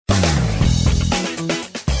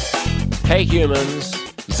Hey humans,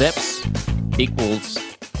 Zeps equals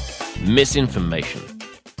misinformation.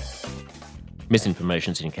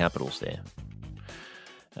 Misinformation's in capitals there.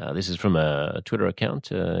 This is from a Twitter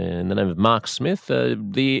account in the name of Mark Smith.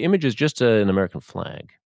 The image is just an American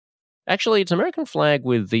flag. Actually, it's an American flag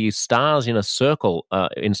with the stars in a circle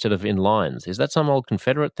instead of in lines. Is that some old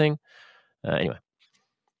Confederate thing? Anyway,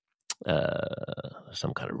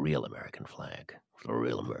 some kind of real American flag. For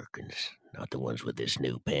real Americans, not the ones with this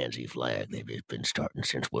new pansy flag they've just been starting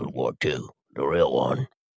since World War II. The real one.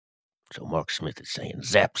 So Mark Smith is saying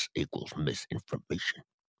Zaps equals misinformation.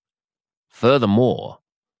 Furthermore,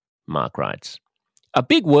 Mark writes, a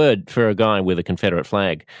big word for a guy with a Confederate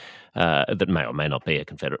flag that may or may not be a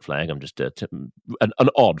Confederate flag. I'm just an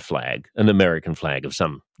odd flag, an American flag of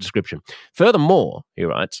some description. Furthermore, he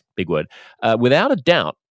writes, big word, without a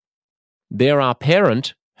doubt, there are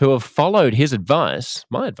parents who have followed his advice,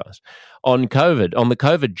 my advice, on the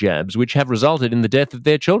COVID jabs, which have resulted in the death of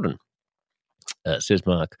their children. Says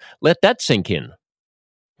Mark, let that sink in.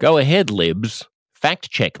 Go ahead, libs. Fact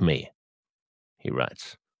check me, he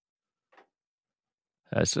writes.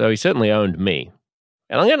 So he certainly owned me.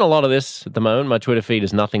 And I'm getting a lot of this at the moment. My Twitter feed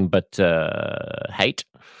is nothing but hate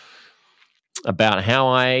about how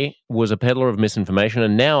I was a peddler of misinformation,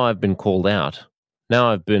 and now I've been called out.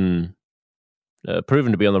 Now I've been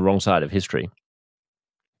proven to be on the wrong side of history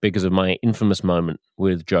because of my infamous moment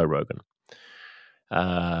with Joe Rogan.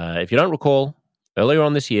 If you don't recall, earlier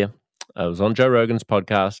on this year, I was on Joe Rogan's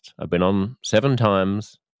podcast. I've been on 7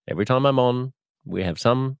 times. Every time I'm on, we have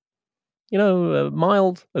some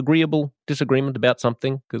mild, agreeable disagreement about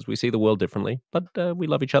something because we see the world differently, but we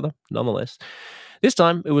love each other nonetheless. This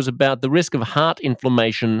time, it was about the risk of heart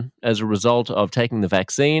inflammation as a result of taking the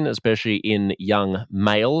vaccine, especially in young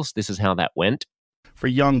males. This is how that went. For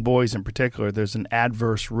young boys in particular, there's an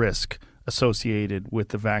adverse risk associated with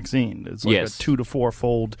the vaccine. It's like a 2 to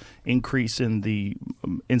 4-fold increase in the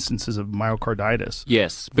instances of myocarditis.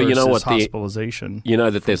 Yes, but you know what? Hospitalization. You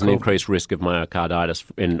know that there's an increased risk of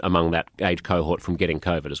myocarditis among that age cohort from getting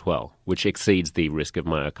COVID as well, which exceeds the risk of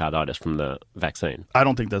myocarditis from the vaccine. I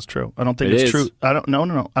don't think that's true. I don't think it's true.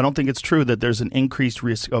 No. I don't think it's true that there's an increased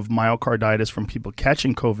risk of myocarditis from people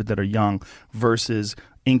catching COVID that are young versus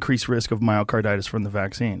increased risk of myocarditis from the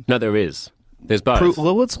vaccine. No, there is. There's both.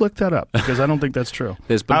 Well, let's look that up because I don't think that's true.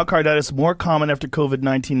 Myocarditis is more common after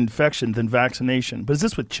COVID-19 infection than vaccination. But is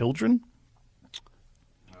this with children?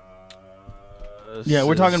 Yeah,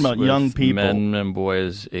 we're talking about young people. Men and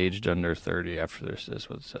boys aged under 30 after this is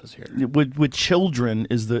what it says here. With children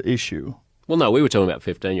is the issue. Well, no, we were talking about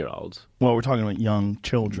 15-year-olds. Well, we're talking about young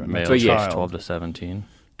children. Male child. 12 to 17.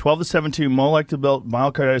 12 to 17, more likely to develop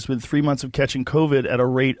myocarditis within 3 months of catching COVID at a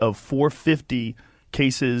rate of 450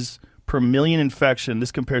 cases per million infection.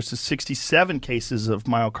 This compares to 67 cases of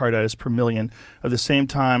myocarditis per million of the same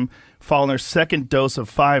time following their second dose of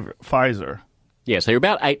Pfizer. Yeah, so you're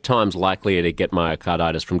about 8 times likelier to get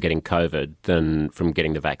myocarditis from getting COVID than from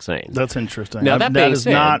getting the vaccine. That's interesting. Now, that is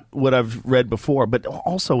not what I've read before, but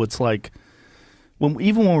also it's like,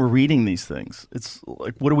 even when we're reading these things, it's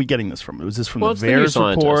like, what are we getting this from? Was this from the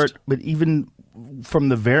VAERS report? But even from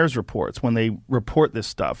the VAERS reports, when they report this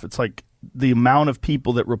stuff, it's like the amount of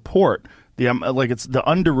people that report, it's the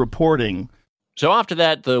underreporting. So after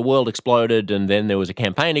that, the world exploded, and then there was a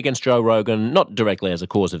campaign against Joe Rogan, not directly as a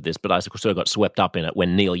cause of this, but I sort of got swept up in it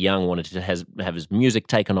when Neil Young wanted to have his music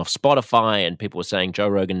taken off Spotify, and people were saying Joe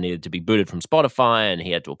Rogan needed to be booted from Spotify, and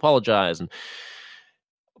he had to apologize, and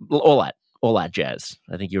all that jazz.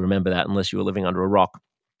 I think you remember that unless you were living under a rock.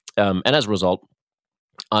 And as a result,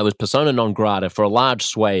 I was persona non grata for a large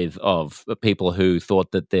swathe of people who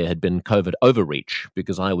thought that there had been COVID overreach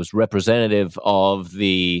because I was representative of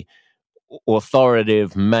the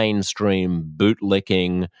authoritative, mainstream,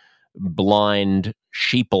 bootlicking, blind,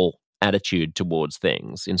 sheeple attitude towards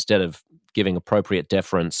things instead of giving appropriate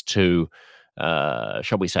deference to,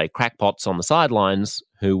 shall we say, crackpots on the sidelines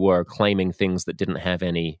who were claiming things that didn't have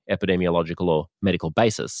any epidemiological or medical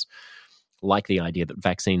basis, like the idea that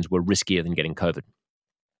vaccines were riskier than getting COVID.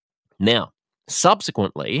 Now,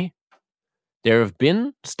 subsequently, there have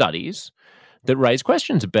been studies that raise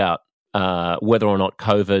questions about whether or not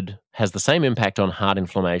COVID has the same impact on heart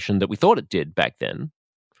inflammation that we thought it did back then.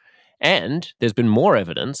 And there's been more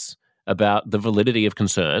evidence about the validity of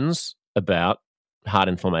concerns about heart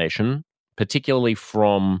inflammation, particularly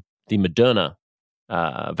from the Moderna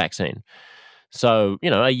vaccine. So,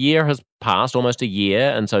 a year has passed, almost a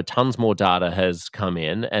year, and so tons more data has come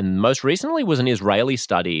in. And most recently was an Israeli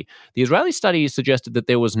study. The Israeli study suggested that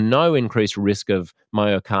there was no increased risk of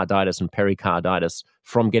myocarditis and pericarditis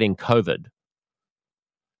from getting COVID.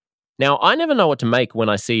 Now, I never know what to make when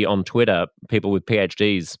I see on Twitter people with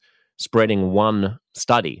PhDs spreading one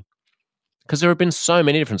study, because there have been so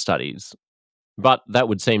many different studies, but that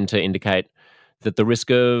would seem to indicate that the risk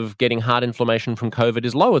of getting heart inflammation from COVID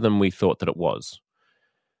is lower than we thought that it was.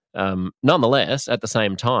 Nonetheless, at the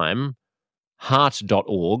same time,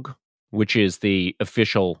 heart.org, which is the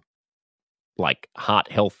official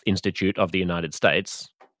Heart Health Institute of the United States,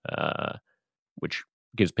 which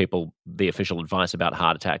gives people the official advice about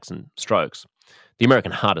heart attacks and strokes, the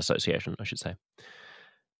American Heart Association, I should say,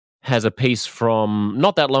 has a piece from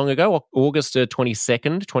not that long ago, August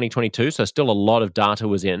 22nd, 2022, so still a lot of data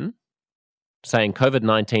was in, saying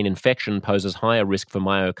COVID-19 infection poses higher risk for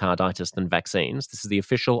myocarditis than vaccines. This is the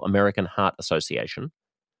official American Heart Association.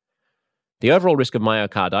 The overall risk of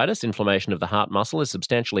myocarditis, inflammation of the heart muscle, is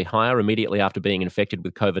substantially higher immediately after being infected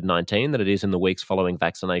with COVID-19 than it is in the weeks following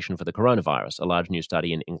vaccination for the coronavirus, a large new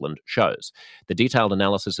study in England shows. The detailed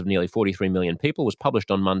analysis of nearly 43 million people was published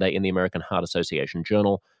on Monday in the American Heart Association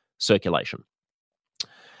journal, Circulation.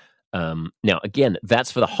 Now, again,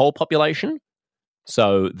 that's for the whole population.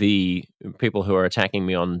 So the people who are attacking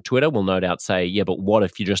me on Twitter will no doubt say, yeah, but what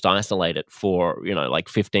if you just isolate it for,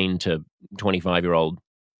 15 to 25-year-old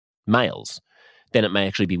males? Then it may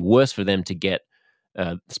actually be worse for them to get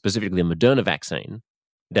specifically the Moderna vaccine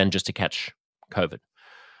than just to catch COVID.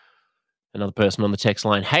 Another person on the text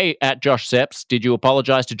line, hey, at Josh Seps, did you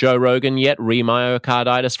apologize to Joe Rogan yet?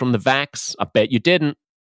 Re-myocarditis from the vax? I bet you didn't.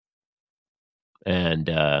 And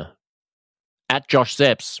at Josh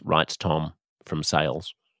Seps, writes Tom from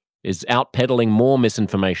Sales, is out peddling more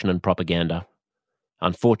misinformation and propaganda.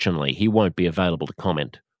 Unfortunately, he won't be available to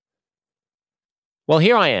comment. Well,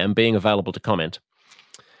 here I am being available to comment.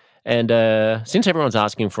 And since everyone's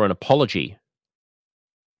asking for an apology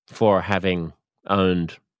for having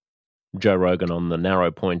owned Joe Rogan on the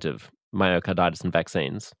narrow point of myocarditis and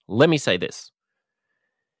vaccines, let me say this.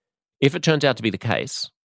 If it turns out to be the case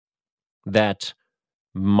that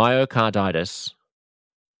myocarditis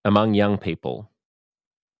among young people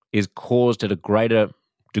is caused at a greater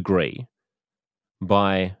degree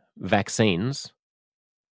by vaccines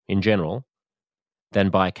in general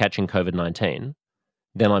than by catching COVID-19,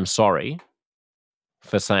 then I'm sorry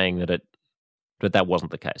for saying that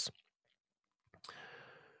wasn't the case.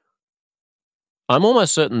 I'm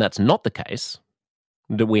almost certain that's not the case,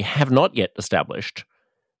 that we have not yet established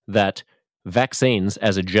that vaccines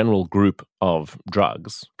as a general group of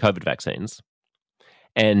drugs, COVID vaccines,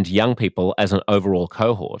 and young people as an overall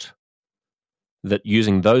cohort, that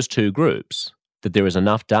using those two groups, that there is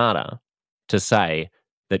enough data to say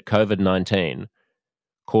that COVID-19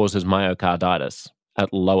 causes myocarditis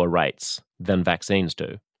at lower rates than vaccines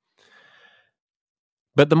do.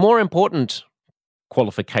 But the more important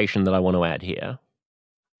qualification that I want to add here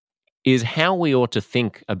is how we ought to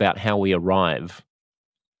think about how we arrive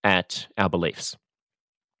at our beliefs.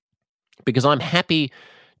 Because I'm happy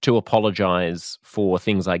to apologize for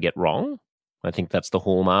things I get wrong. I think that's the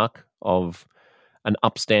hallmark of an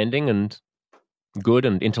upstanding and good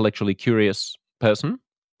and intellectually curious person.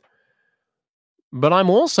 But I'm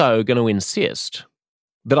also going to insist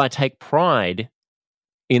that I take pride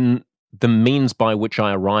in the means by which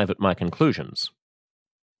I arrive at my conclusions.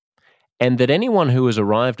 And that anyone who has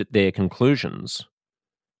arrived at their conclusions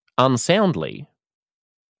unsoundly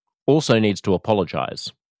also needs to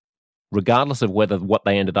apologize, regardless of whether what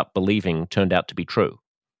they ended up believing turned out to be true.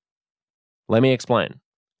 Let me explain.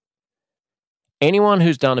 Anyone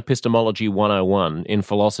who's done Epistemology 101 in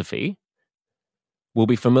philosophy will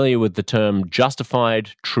be familiar with the term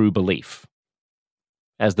justified true belief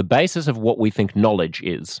as the basis of what we think knowledge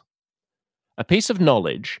is. A piece of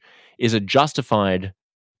knowledge is a justified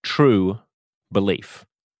true belief.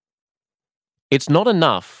 It's not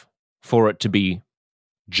enough for it to be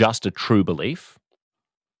just a true belief.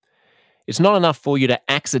 It's not enough for you to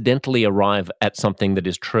accidentally arrive at something that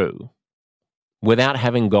is true without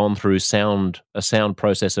having gone through a sound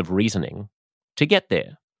process of reasoning to get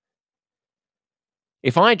there.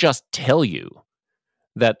 If I just tell you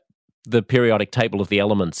that the periodic table of the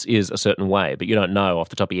elements is a certain way, but you don't know off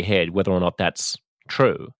the top of your head whether or not that's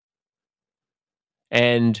true,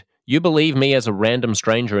 and you believe me as a random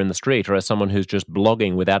stranger in the street or as someone who's just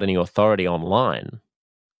blogging without any authority online,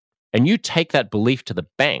 and you take that belief to the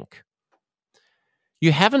bank,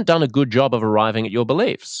 you haven't done a good job of arriving at your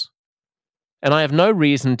beliefs. And I have no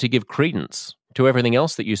reason to give credence to everything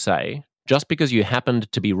else that you say just because you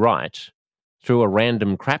happened to be right through a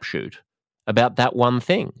random crapshoot about that one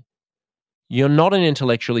thing. You're not an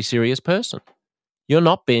intellectually serious person. You're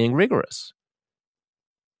not being rigorous.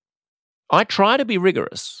 I try to be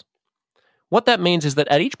rigorous What that means is that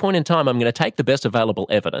at each point in time, I'm going to take the best available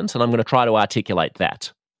evidence and I'm going to try to articulate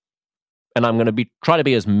that. And I'm going to try to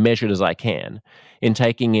be as measured as I can in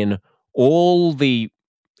taking in all the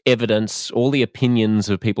evidence, all the opinions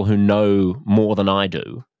of people who know more than I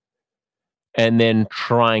do, and then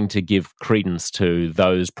trying to give credence to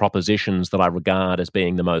those propositions that I regard as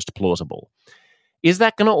being the most plausible. Is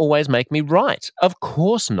that going to always make me right? Of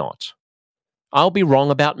course not. I'll be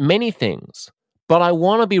wrong about many things, but I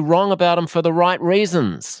want to be wrong about them for the right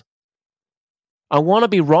reasons. I want to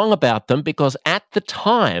be wrong about them because at the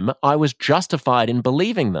time I was justified in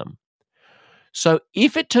believing them. So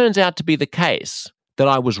if it turns out to be the case that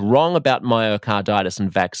I was wrong about myocarditis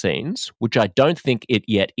and vaccines, which I don't think it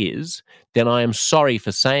yet is, then I am sorry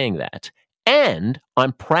for saying that. And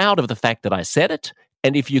I'm proud of the fact that I said it.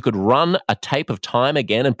 And if you could run a tape of time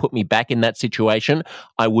again and put me back in that situation,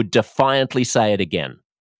 I would defiantly say it again.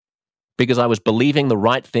 Because I was believing the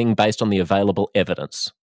right thing based on the available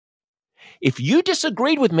evidence. If you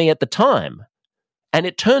disagreed with me at the time, and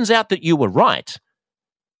it turns out that you were right,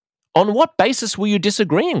 on what basis were you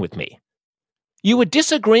disagreeing with me? You were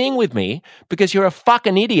disagreeing with me because you're a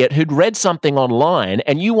fucking idiot who'd read something online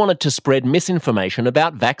and you wanted to spread misinformation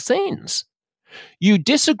about vaccines. You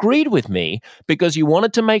disagreed with me because you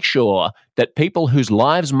wanted to make sure that people whose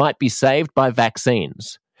lives might be saved by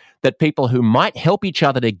vaccines, that people who might help each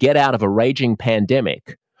other to get out of a raging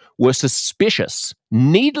pandemic, were suspicious,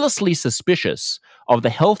 needlessly suspicious, of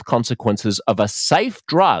the health consequences of a safe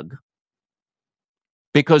drug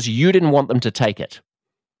because you didn't want them to take it.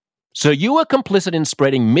 So you were complicit in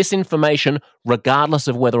spreading misinformation regardless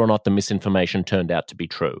of whether or not the misinformation turned out to be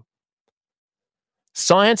true.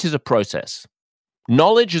 Science is a process.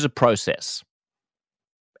 Knowledge is a process.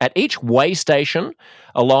 At each way station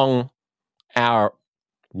along our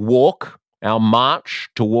walk, our march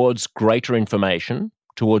towards greater information,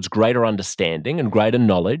 towards greater understanding and greater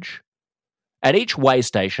knowledge, at each way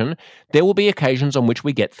station, there will be occasions on which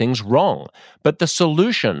we get things wrong. But the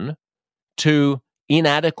solution to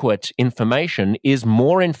inadequate information is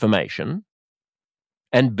more information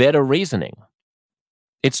and better reasoning.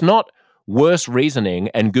 It's not worse reasoning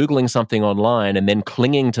and Googling something online and then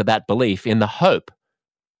clinging to that belief in the hope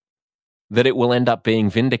that it will end up being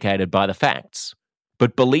vindicated by the facts,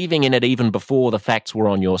 but believing in it even before the facts were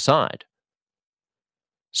on your side.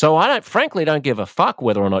 So I frankly don't give a fuck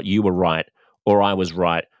whether or not you were right, or I was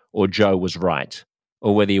right, or Joe was right,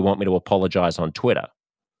 or whether you want me to apologize on Twitter.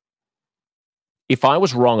 If I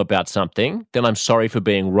was wrong about something, then I'm sorry for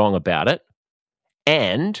being wrong about it.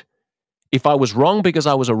 And if I was wrong because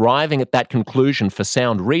I was arriving at that conclusion for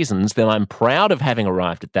sound reasons, then I'm proud of having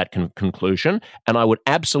arrived at that conclusion, and I would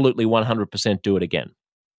absolutely 100% do it again.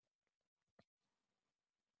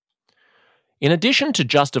 In addition to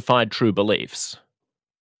justified true beliefs,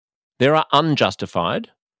 there are unjustified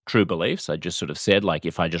true beliefs. I just sort of said, like,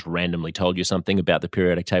 if I just randomly told you something about the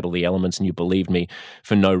periodic table of the elements and you believed me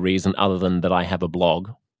for no reason other than that I have a blog,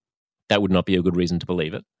 that would not be a good reason to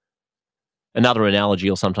believe it. Another analogy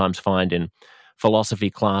you'll sometimes find in philosophy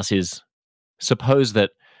class is, suppose that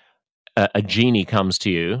a genie comes to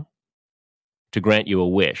you to grant you a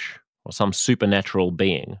wish, or some supernatural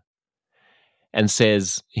being, and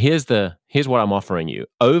says, here's what I'm offering you.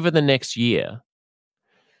 Over the next year,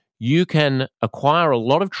 you can acquire a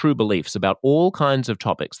lot of true beliefs about all kinds of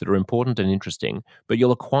topics that are important and interesting, but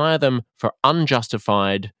you'll acquire them for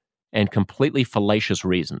unjustified and completely fallacious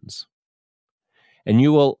reasons. And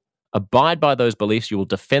you will abide by those beliefs, you will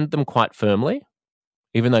defend them quite firmly,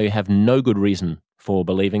 even though you have no good reason for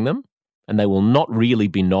believing them, and they will not really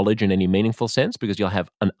be knowledge in any meaningful sense because you'll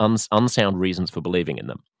have unsound reasons for believing in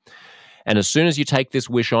them. And as soon as you take this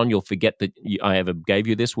wish on, you'll forget that I ever gave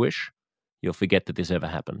you this wish. You'll forget that this ever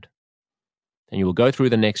happened. And you will go through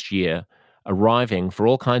the next year arriving, for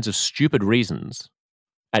all kinds of stupid reasons,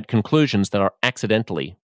 at conclusions that are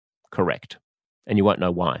accidentally correct. And you won't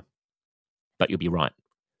know why. But you'll be right.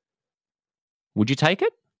 Would you take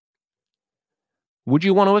it? Would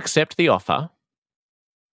you want to accept the offer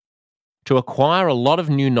to acquire a lot of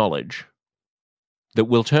new knowledge that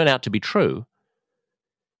will turn out to be true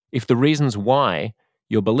if the reasons why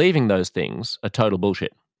you're believing those things are total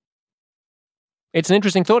bullshit? It's an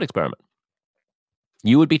interesting thought experiment.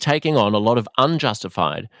 You would be taking on a lot of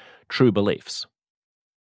unjustified true beliefs.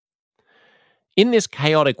 In this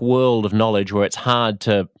chaotic world of knowledge where it's hard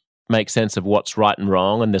to make sense of what's right and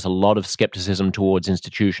wrong, and there's a lot of skepticism towards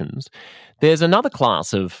institutions, there's another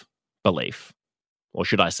class of belief, or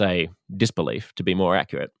should I say disbelief, to be more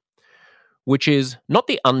accurate, which is not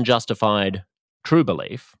the unjustified true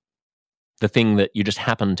belief, the thing that you just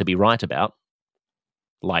happen to be right about,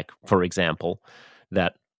 like, for example,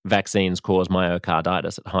 that vaccines cause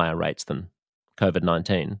myocarditis at higher rates than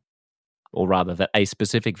COVID-19, or rather that a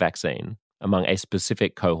specific vaccine among a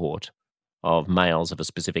specific cohort of males of a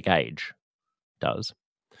specific age does.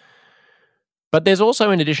 But there's also,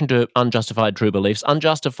 in addition to unjustified true beliefs,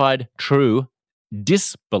 unjustified true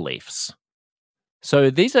disbeliefs. So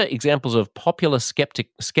these are examples of popular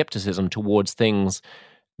skepticism towards things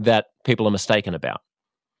that people are mistaken about.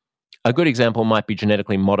 A good example might be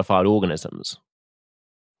genetically modified organisms.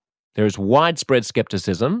 There is widespread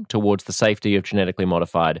skepticism towards the safety of genetically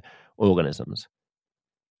modified organisms.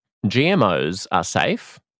 GMOs are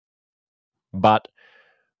safe, but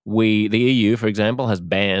the EU, for example, has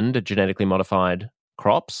banned genetically modified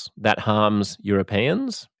crops. That harms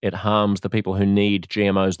Europeans. It harms the people who need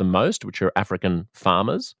GMOs the most, which are African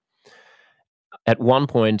farmers. At one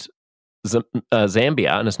point,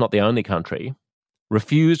 Zambia, and it's not the only country,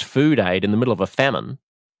 refused food aid in the middle of a famine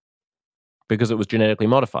because it was genetically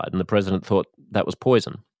modified, and the president thought that was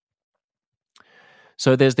poison.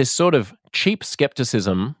 So there's this sort of cheap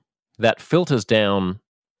skepticism that filters down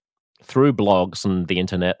through blogs and the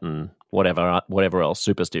internet and whatever else,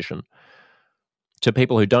 superstition, to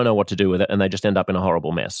people who don't know what to do with it, and they just end up in a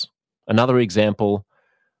horrible mess. Another example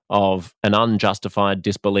of an unjustified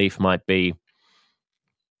disbelief might be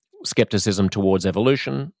skepticism towards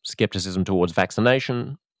evolution, skepticism towards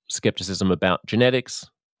vaccination, skepticism about genetics,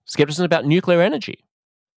 skepticism about nuclear energy.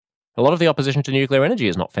 A lot of the opposition to nuclear energy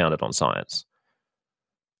is not founded on science.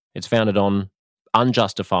 It's founded on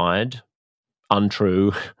unjustified,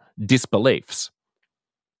 untrue disbeliefs.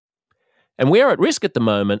 And we are at risk at the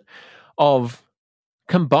moment of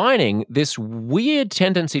combining this weird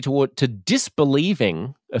tendency to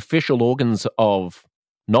disbelieving official organs of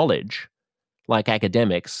knowledge, like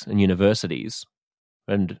academics and universities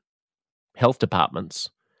and health departments,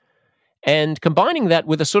 and combining that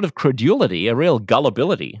with a sort of credulity, a real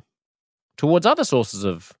gullibility towards other sources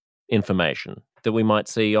of information that we might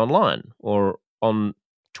see online or on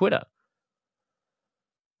Twitter.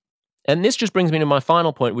 And this just brings me to my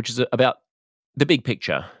final point, which is about the big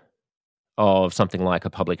picture of something like a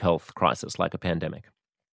public health crisis, like a pandemic.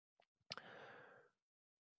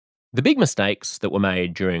 The big mistakes that were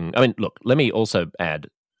made look, let me also add,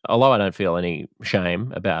 although I don't feel any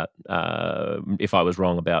shame about if I was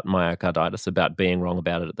wrong about myocarditis, about being wrong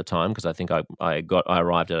about it at the time, because I think I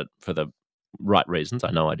arrived at it for the right reasons. I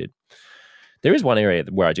know I did. There is one area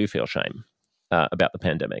where I do feel shame about the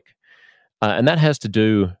pandemic. And that has to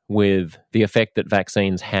do with the effect that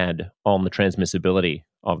vaccines had on the transmissibility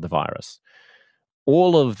of the virus.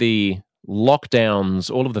 All of the lockdowns,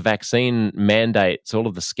 all of the vaccine mandates, all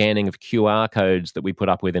of the scanning of QR codes that we put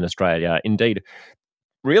up with in Australia, indeed,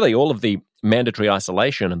 really all of the mandatory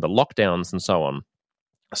isolation and the lockdowns and so on,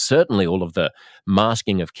 certainly all of the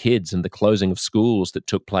masking of kids and the closing of schools that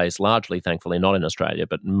took place largely, thankfully, not in Australia,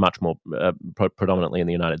 but much more predominantly in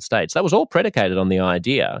the United States. That was all predicated on the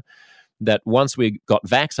idea that once we got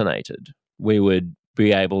vaccinated, we would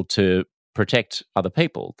be able to protect other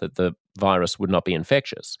people, that the virus would not be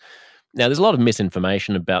infectious. Now, there's a lot of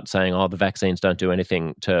misinformation about saying, the vaccines don't do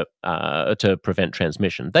anything to prevent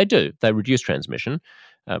transmission. They do. They reduce transmission.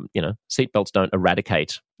 Seatbelts don't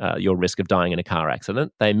eradicate your risk of dying in a car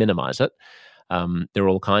accident. They minimize it. There are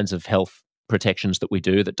all kinds of health protections that we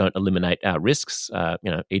do that don't eliminate our risks.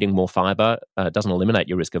 Eating more fiber doesn't eliminate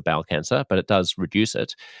your risk of bowel cancer, but it does reduce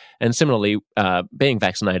it. And similarly, being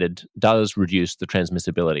vaccinated does reduce the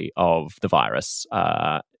transmissibility of the virus,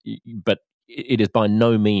 but it is by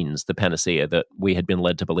no means the panacea that we had been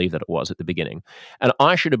led to believe that it was at the beginning. And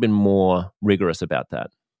I should have been more rigorous about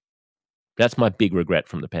that. That's my big regret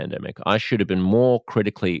from the pandemic. I should have been more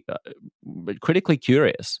critically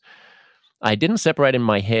curious. I didn't separate in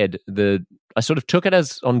my head I sort of took it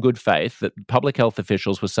as on good faith that public health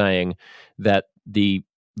officials were saying that the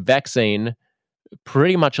vaccine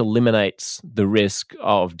pretty much eliminates the risk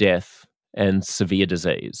of death and severe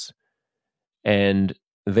disease. And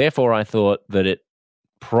therefore, I thought that it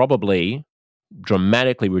probably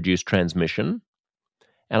dramatically reduced transmission.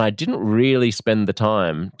 And I didn't really spend the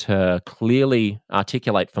time to clearly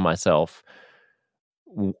articulate for myself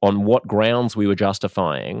on what grounds we were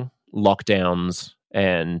justifying lockdowns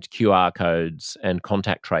and QR codes and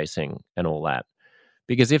contact tracing and all that.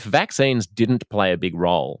 Because if vaccines didn't play a big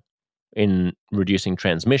role in reducing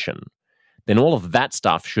transmission, then all of that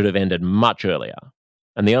stuff should have ended much earlier.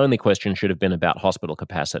 And the only question should have been about hospital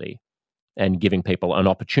capacity and giving people an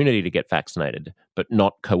opportunity to get vaccinated, but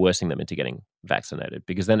not coercing them into getting vaccinated,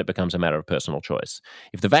 because then it becomes a matter of personal choice.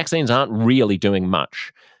 If the vaccines aren't really doing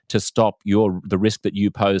much to stop the risk that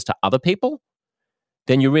you pose to other people,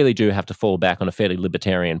 then you really do have to fall back on a fairly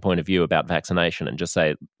libertarian point of view about vaccination and just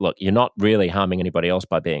say, look, you're not really harming anybody else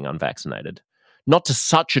by being unvaccinated. Not to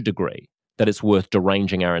such a degree that it's worth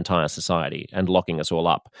deranging our entire society and locking us all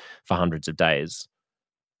up for hundreds of days.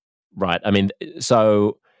 Right? I mean,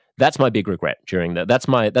 so that's my big regret during that. That's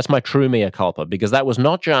my true mea culpa, because that was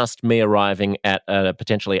not just me arriving at a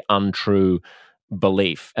potentially untrue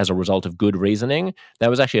belief as a result of good reasoning. That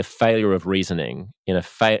was actually a failure of reasoning, in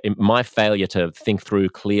my failure to think through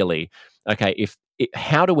clearly, okay,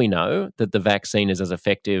 how do we know that the vaccine is as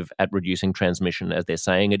effective at reducing transmission as they're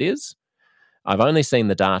saying it is? I've only seen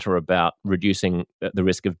the data about reducing the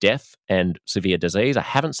risk of death and severe disease. I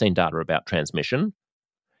haven't seen data about transmission.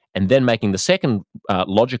 And then making the second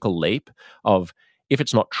logical leap of, if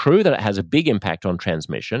it's not true that it has a big impact on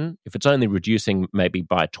transmission, if it's only reducing maybe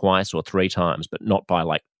by twice or three times, but not by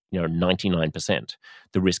 99%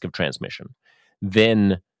 the risk of transmission,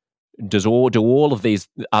 then do all of these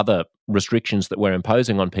other restrictions that we're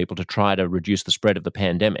imposing on people to try to reduce the spread of the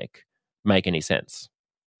pandemic make any sense?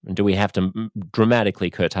 And do we have to dramatically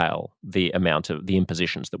curtail the amount of the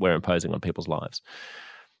impositions that we're imposing on people's lives?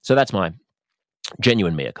 So that's my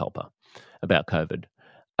genuine mea culpa about COVID.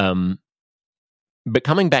 But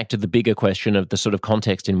coming back to the bigger question of the sort of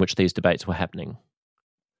context in which these debates were happening,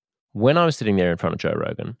 when I was sitting there in front of Joe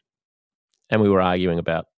Rogan and we were arguing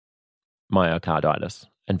about myocarditis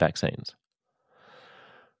and vaccines,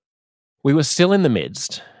 we were still in the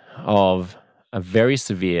midst of a very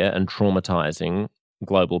severe and traumatizing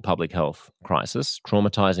global public health crisis,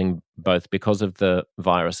 traumatizing both because of the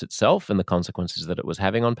virus itself and the consequences that it was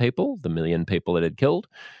having on people, the 1 million people it had killed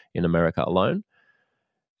in America alone,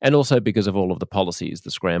 and also because of all of the policies, the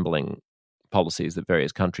scrambling policies that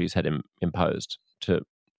various countries had imposed to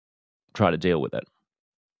try to deal with it.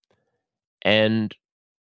 And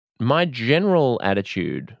my general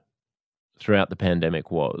attitude throughout the pandemic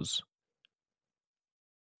was,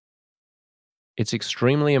 it's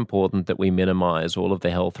extremely important that we minimize all of the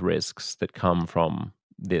health risks that come from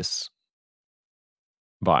this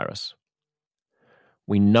virus.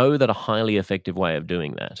 We know that a highly effective way of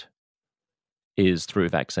doing that is through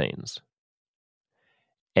vaccines.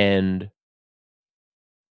 And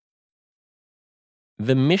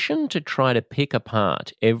the mission to try to pick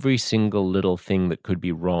apart every single little thing that could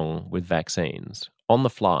be wrong with vaccines on the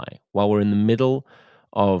fly while we're in the middle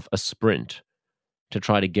of a sprint to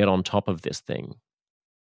try to get on top of this thing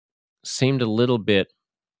seemed a little bit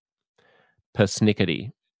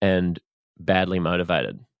persnickety and badly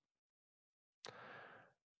motivated.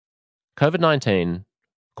 COVID-19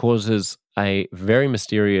 causes a very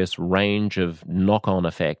mysterious range of knock-on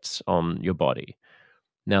effects on your body.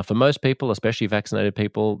 Now, for most people, especially vaccinated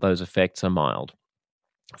people, those effects are mild.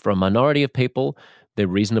 For a minority of people, they're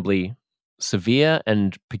reasonably severe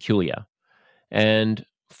and peculiar. And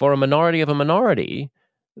for a minority,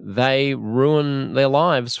 they ruin their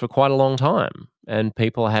lives for quite a long time. And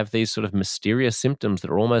people have these sort of mysterious symptoms that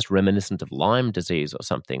are almost reminiscent of Lyme disease or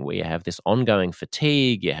something, where you have this ongoing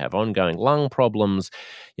fatigue, you have ongoing lung problems,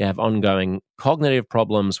 you have ongoing cognitive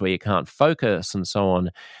problems where you can't focus and so on.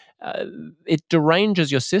 It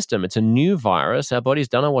deranges your system. It's a new virus. Our bodies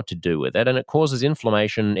don't know what to do with it, and it causes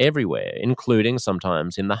inflammation everywhere, including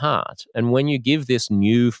sometimes in the heart. And when you give this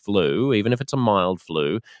new flu, even if it's a mild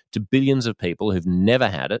flu, to billions of people who've never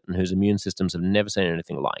had it and whose immune systems have never seen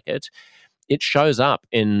anything like it, it shows up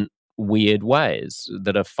in weird ways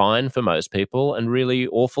that are fine for most people and really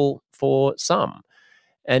awful for some.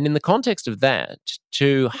 And in the context of that,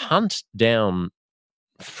 to hunt down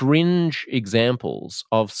fringe examples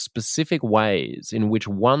of specific ways in which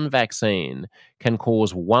one vaccine can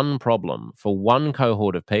cause one problem for one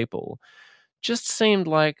cohort of people just seemed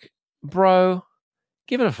like, bro,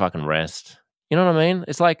 give it a fucking rest. You know what I mean?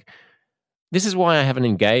 It's like, this is why I haven't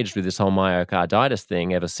engaged with this whole myocarditis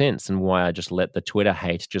thing ever since, and why I just let the Twitter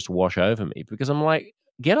hate just wash over me, because I'm like,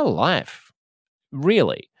 get a life.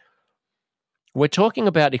 Really. We're talking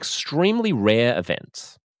about extremely rare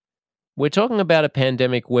events. We're talking about a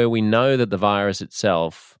pandemic where we know that the virus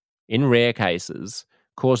itself, in rare cases,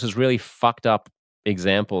 causes really fucked up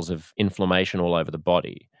examples of inflammation all over the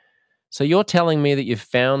body. So you're telling me that you've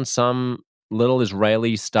found some little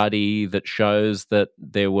Israeli study that shows that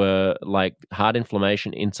there were like heart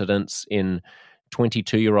inflammation incidents in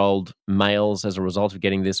 22-year-old males as a result of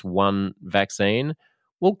getting this one vaccine?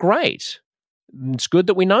 Well, great. It's good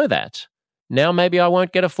that we know that. Now maybe I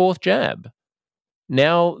won't get a fourth jab.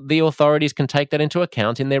 Now the authorities can take that into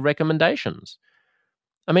account in their recommendations.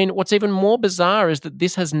 I mean, what's even more bizarre is that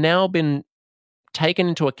this has now been taken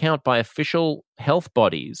into account by official health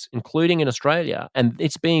bodies, including in Australia, and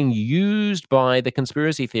it's being used by the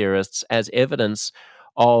conspiracy theorists as evidence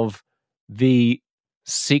of the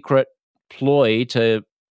secret ploy to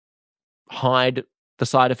hide the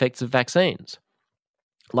side effects of vaccines.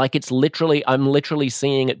 Like I'm literally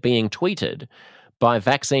seeing it being tweeted by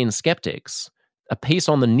vaccine skeptics, a piece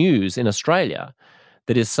on the news in Australia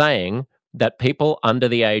that is saying that people under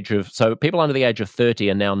the age of 30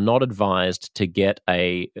 are now not advised to get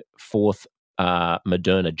a fourth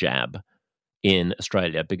Moderna jab in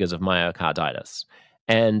Australia because of myocarditis.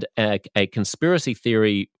 And a conspiracy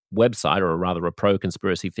theory website, or rather a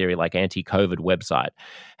pro-conspiracy theory like anti-COVID website,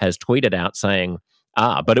 has tweeted out saying,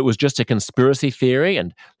 but it was just a conspiracy theory,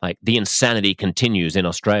 and like the insanity continues in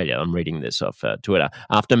Australia. I'm reading this off Twitter.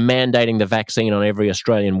 After mandating the vaccine on every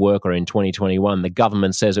Australian worker in 2021, the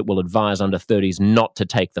government says it will advise under 30s not to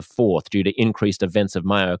take the fourth due to increased events of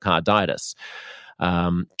myocarditis.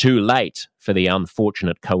 Too late for the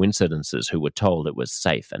unfortunate coincidences who were told it was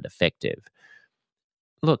safe and effective.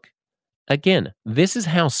 Look, again, this is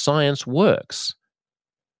how science works.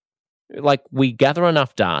 Like, we gather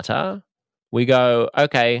enough data, we go,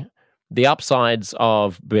 okay, the upsides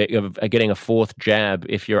of getting a fourth jab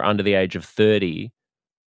if you're under the age of 30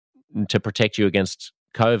 to protect you against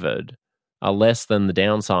COVID are less than the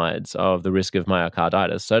downsides of the risk of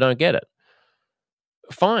myocarditis, so don't get it.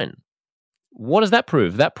 Fine. What does that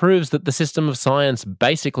prove? That proves that the system of science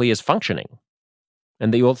basically is functioning,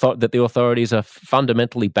 and that the authorities are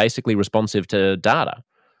fundamentally, basically responsive to data.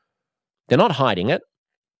 They're not hiding it.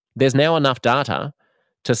 There's now enough data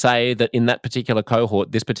to say that in that particular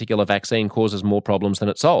cohort, this particular vaccine causes more problems than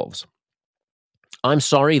it solves. I'm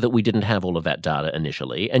sorry that we didn't have all of that data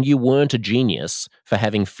initially, and you weren't a genius for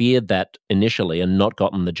having feared that initially and not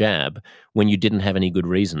gotten the jab when you didn't have any good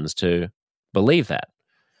reasons to believe that.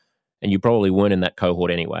 And you probably weren't in that cohort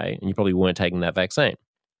anyway, and you probably weren't taking that vaccine.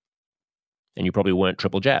 And you probably weren't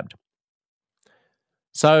triple jabbed.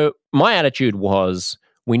 So my attitude was,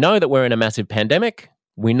 we know that we're in a massive pandemic.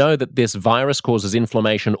 We know that this virus causes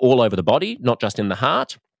inflammation all over the body, not just in the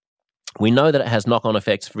heart. We know that it has knock-on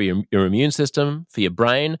effects for your immune system, for your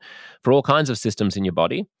brain, for all kinds of systems in your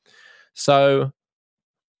body. So,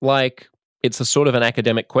 like, it's a sort of an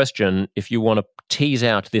academic question if you want to tease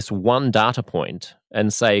out this one data point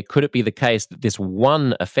and say, could it be the case that this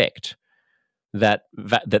one effect that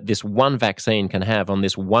this one vaccine can have on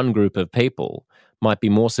this one group of people might be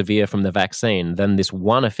more severe from the vaccine than this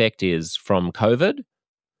one effect is from COVID?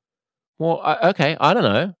 Well, okay, I don't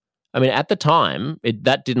know. I mean, at the time,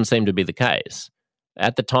 that didn't seem to be the case.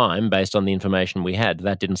 At the time, based on the information we had,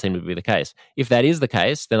 that didn't seem to be the case. If that is the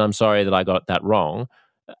case, then I'm sorry that I got that wrong.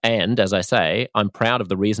 And as I say, I'm proud of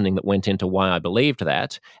the reasoning that went into why I believed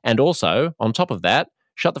that. And also, on top of that,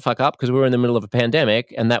 shut the fuck up, because we were in the middle of a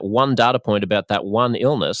pandemic, and that one data point about that one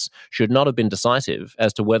illness should not have been decisive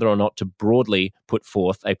as to whether or not to broadly put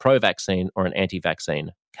forth a pro-vaccine or an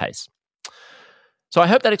anti-vaccine case. So I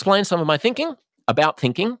hope that explains some of my thinking about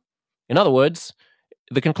thinking. In other words,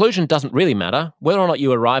 the conclusion doesn't really matter. Whether or not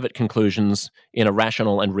you arrive at conclusions in a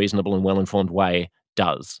rational and reasonable and well-informed way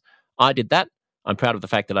does. I did that. I'm proud of the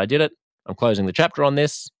fact that I did it. I'm closing the chapter on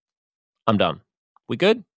this. I'm done. We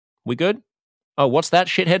good? We good? Oh, what's that?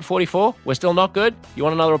 Shithead 44? We're still not good? You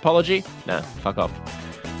want another apology? Nah, fuck off.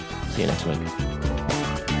 See you next week.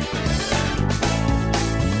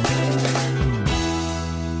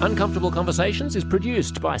 Uncomfortable Conversations is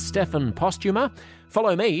produced by Stefan Postuma.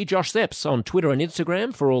 Follow me, Josh Szeps, on Twitter and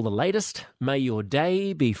Instagram for all the latest. May your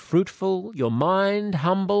day be fruitful, your mind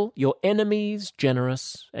humble, your enemies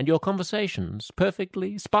generous, and your conversations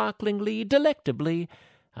perfectly, sparklingly, delectably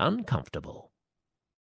uncomfortable.